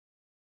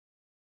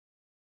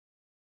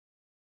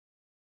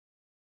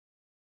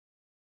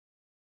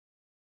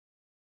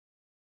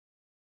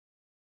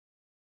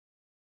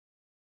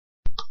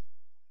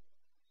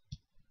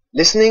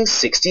Listening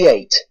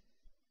 68.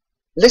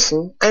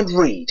 Listen and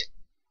read.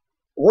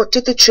 What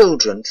did the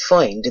children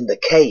find in the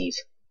cave?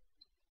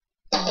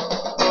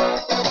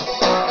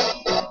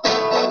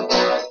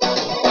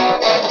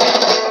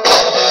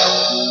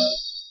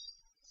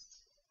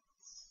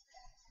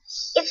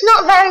 It's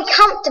not very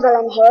comfortable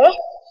in here,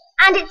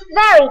 and it's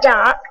very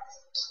dark.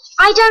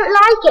 I don't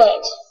like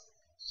it.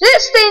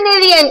 Let's stay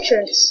near the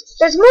entrance.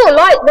 There's more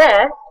light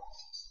there.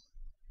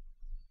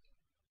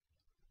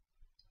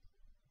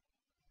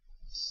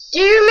 Do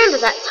you remember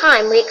that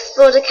time we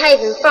explored a cave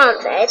in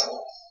France, Ed?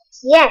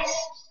 Yes.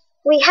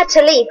 We had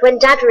to leave when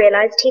Dad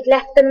realised he'd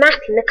left the map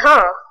in the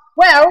car.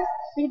 Well,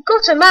 we've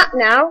got a map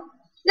now.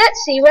 Let's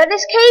see where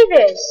this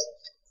cave is.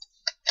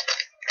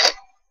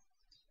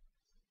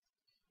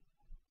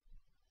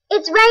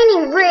 It's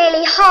raining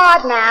really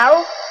hard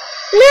now.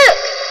 Look!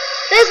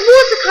 There's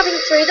water coming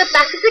through the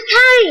back of the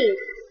cave.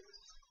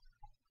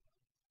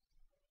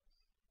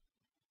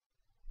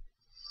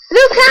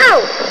 Look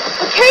out!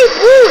 The cave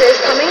wall is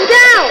coming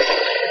down.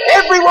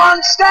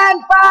 Everyone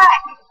stand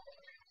back!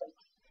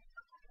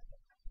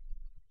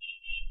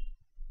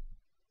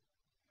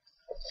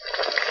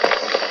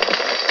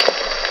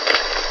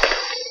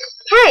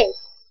 Hey,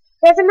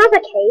 there's another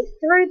cave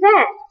through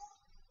there.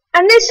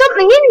 And there's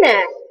something in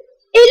there.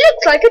 It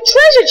looks like a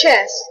treasure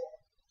chest.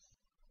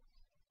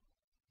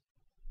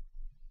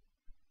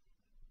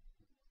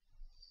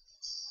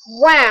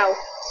 Wow,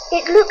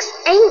 it looks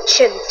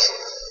ancient.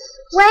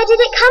 Where did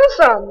it come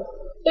from?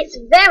 It's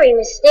very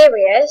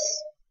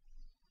mysterious.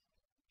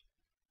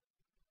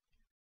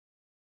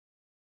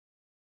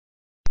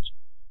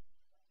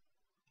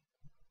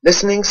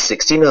 Listening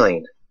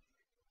 69.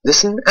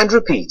 Listen and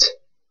repeat.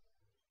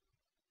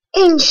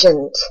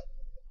 Ancient.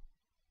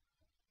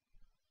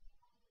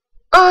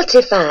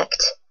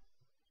 Artifact.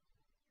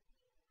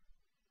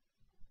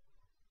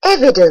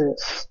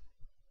 Evidence.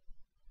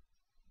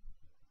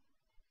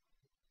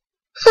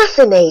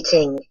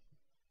 Fascinating.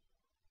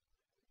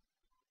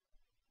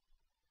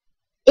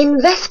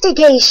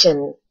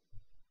 Investigation.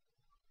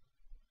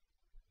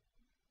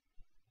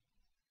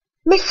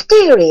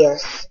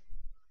 Mysterious.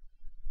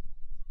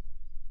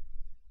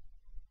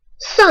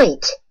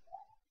 Sight.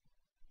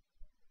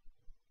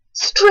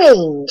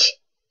 Strange.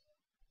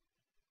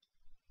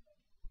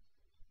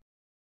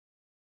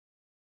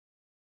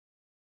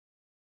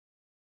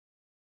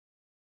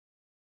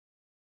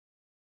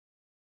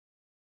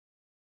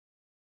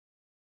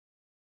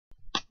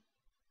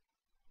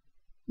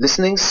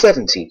 Listening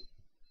 70.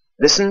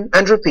 Listen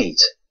and repeat.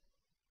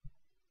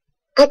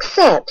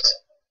 Accept.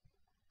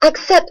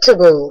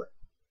 Acceptable.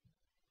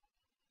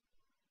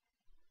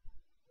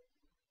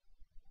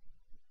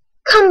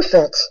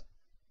 Comfort.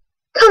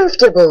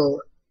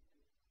 Comfortable.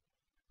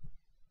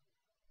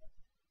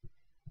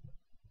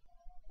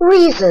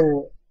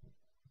 Reason.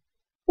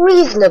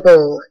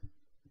 Reasonable.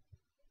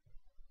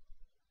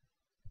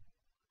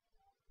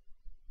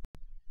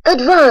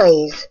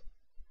 Advise.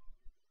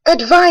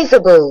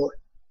 Advisable.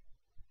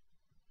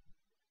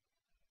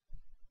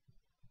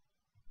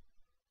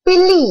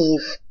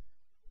 Believe.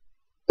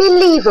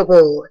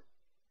 Believable.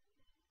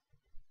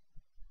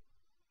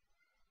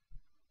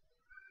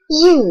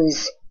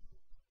 Use.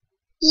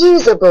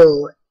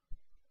 Usable.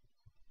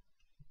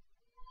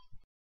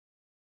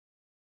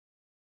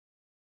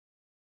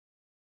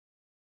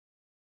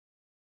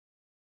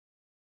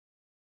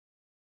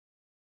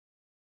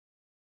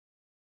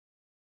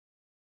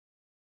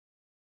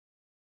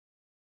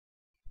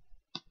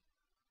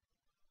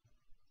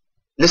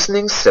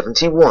 Listening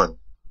 71.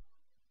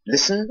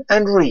 Listen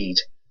and read.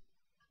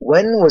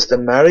 When was the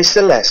Mary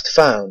Celeste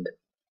found?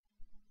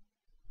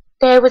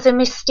 There was a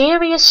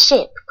mysterious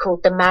ship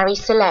called the Mary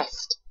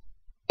Celeste.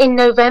 In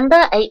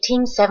November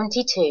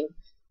 1872,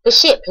 the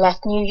ship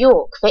left New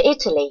York for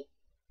Italy.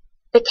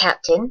 The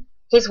captain,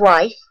 his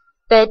wife,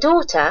 their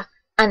daughter,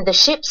 and the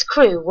ship's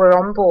crew were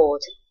on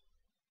board.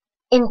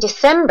 In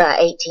December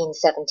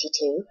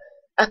 1872,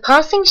 a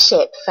passing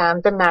ship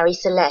found the Mary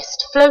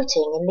Celeste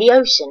floating in the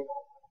ocean.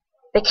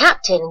 The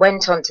captain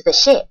went onto the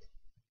ship.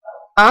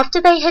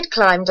 After they had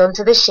climbed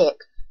onto the ship,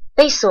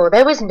 they saw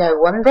there was no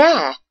one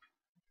there.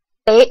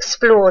 They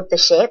explored the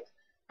ship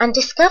and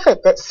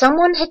discovered that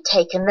someone had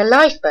taken the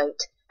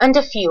lifeboat and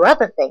a few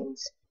other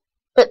things,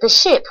 but the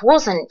ship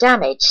wasn't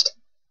damaged.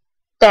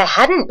 There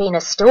hadn't been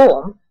a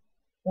storm.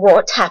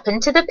 What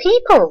happened to the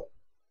people?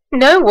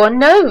 No one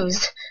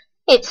knows.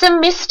 It's a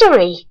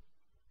mystery.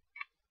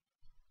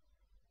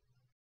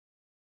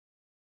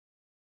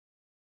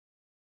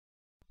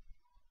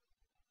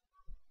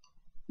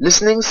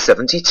 Listening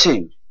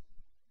 72.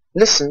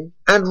 Listen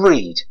and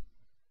read.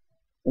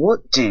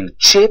 What do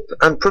Chip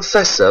and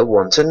Professor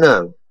want to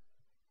know?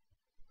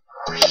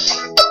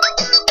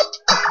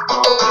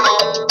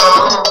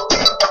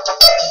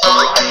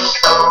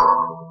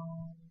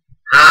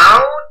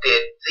 How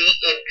did the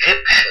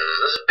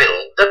Egyptians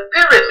build the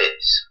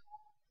pyramids?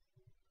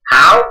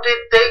 How did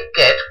they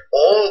get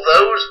all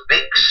those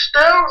big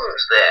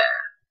stones there?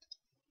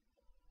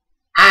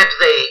 Had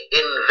they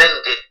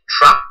invented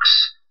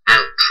trucks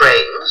and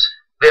trains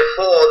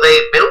before they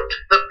built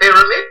the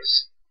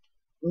pyramids?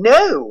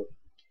 No,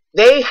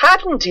 they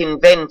hadn't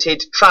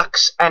invented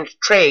trucks and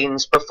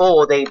trains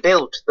before they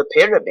built the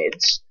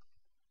pyramids.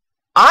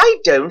 I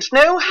don't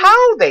know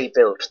how they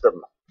built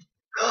them,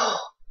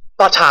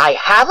 but I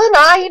have an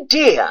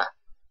idea.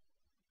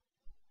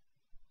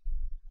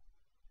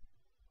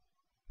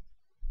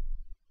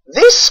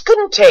 This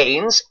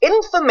contains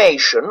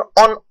information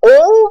on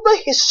all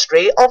the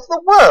history of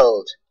the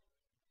world.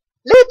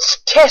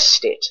 Let's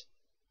test it.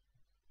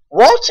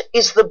 What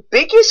is the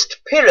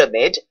biggest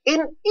pyramid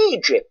in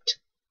Egypt?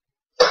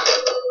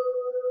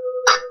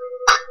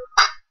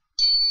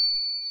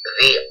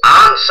 The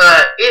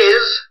answer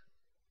is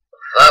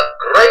the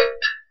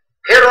Great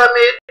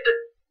Pyramid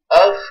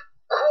of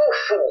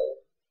Khufu.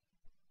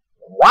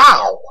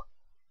 Wow!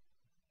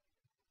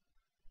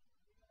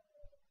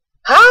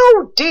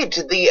 How did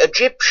the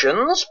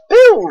Egyptians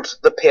build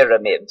the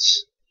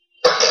pyramids?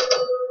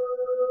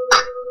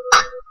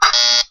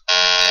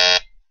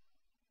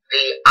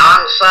 The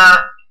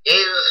answer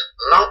is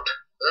not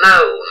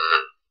known.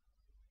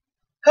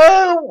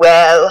 Oh,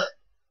 well,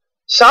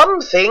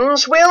 some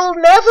things we'll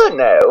never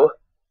know.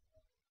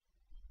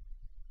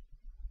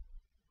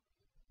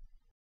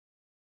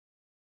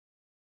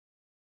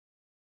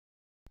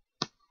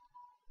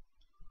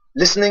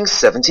 Listening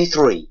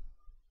 73.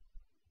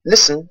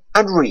 Listen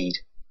and read.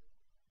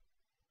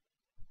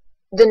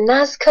 The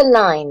Nazca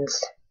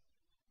Lines.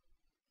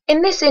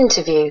 In this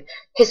interview,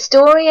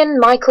 historian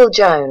Michael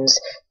Jones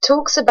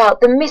talks about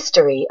the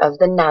mystery of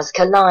the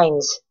Nazca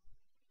Lines.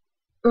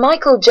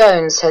 Michael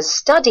Jones has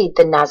studied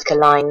the Nazca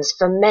Lines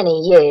for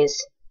many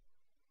years.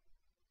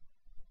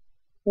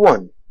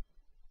 1.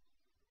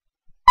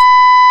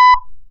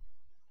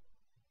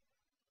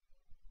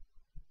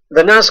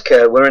 The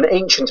Nazca were an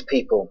ancient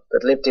people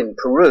that lived in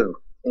Peru,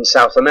 in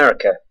South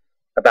America,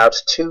 about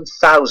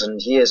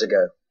 2,000 years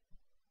ago.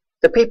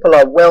 The people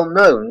are well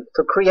known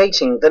for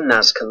creating the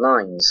Nazca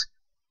Lines.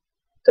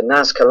 The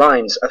Nazca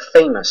Lines are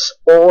famous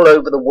all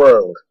over the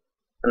world,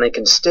 and they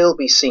can still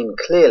be seen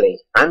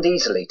clearly and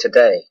easily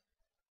today.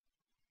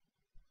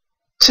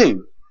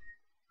 2.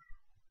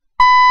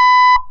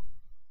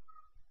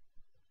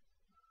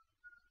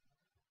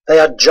 They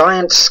are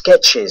giant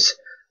sketches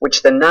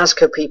which the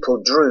Nazca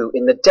people drew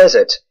in the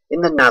desert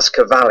in the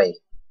Nazca Valley.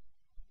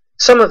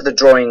 Some of the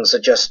drawings are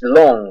just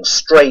long,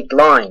 straight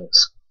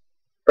lines,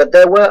 but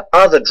there were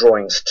other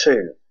drawings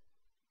too.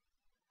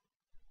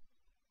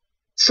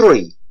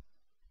 3.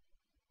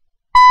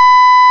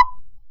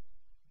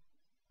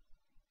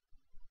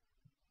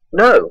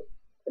 No,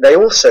 they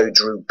also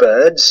drew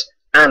birds,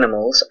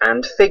 animals,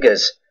 and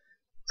figures.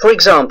 For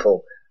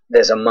example,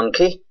 there's a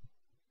monkey,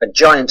 a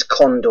giant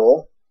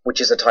condor, which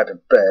is a type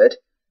of bird,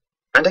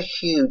 and a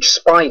huge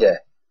spider.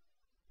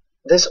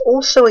 There's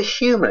also a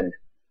human,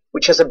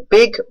 which has a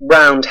big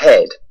round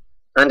head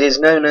and is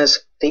known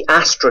as the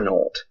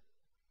astronaut.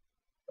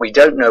 We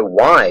don't know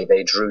why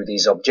they drew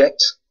these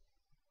objects.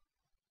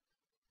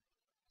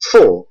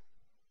 4.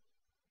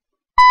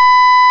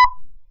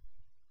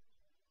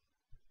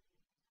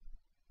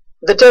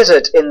 The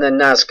desert in the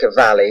Nazca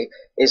Valley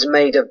is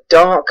made of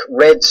dark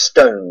red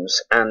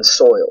stones and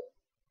soil.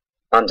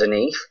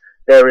 Underneath,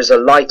 there is a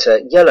lighter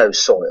yellow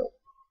soil.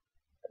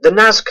 The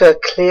Nazca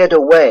cleared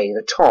away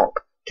the top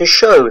to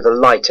show the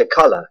lighter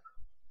colour.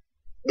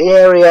 The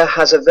area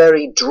has a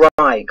very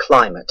dry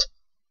climate,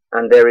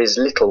 and there is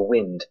little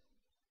wind.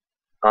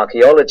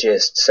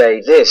 Archaeologists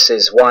say this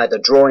is why the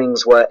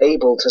drawings were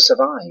able to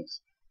survive.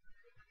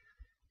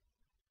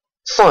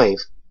 5.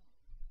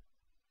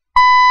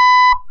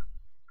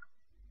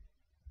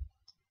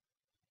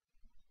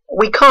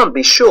 We can't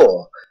be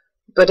sure,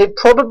 but it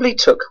probably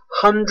took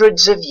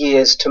hundreds of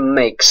years to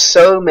make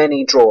so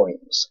many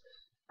drawings,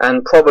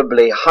 and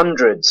probably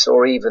hundreds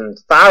or even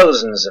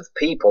thousands of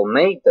people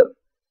made them.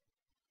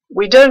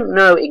 We don't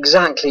know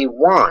exactly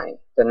why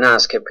the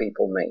Nazca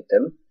people made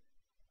them,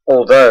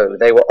 although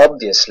they were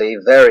obviously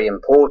very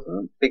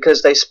important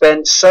because they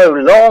spent so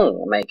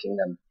long making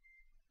them.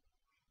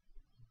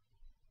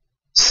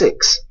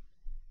 6.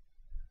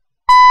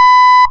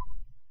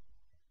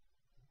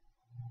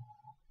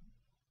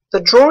 The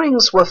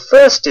drawings were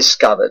first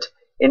discovered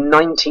in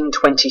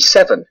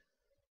 1927,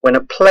 when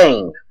a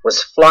plane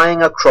was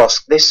flying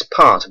across this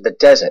part of the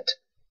desert.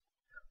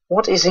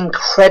 What is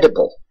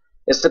incredible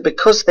is that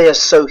because they are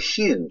so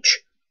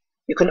huge,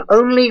 you can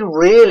only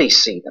really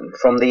see them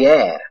from the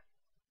air.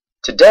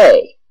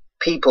 Today,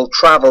 people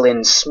travel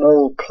in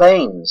small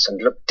planes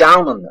and look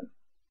down on them.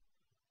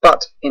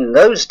 But in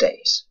those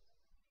days,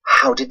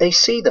 how did they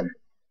see them?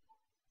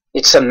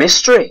 It's a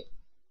mystery.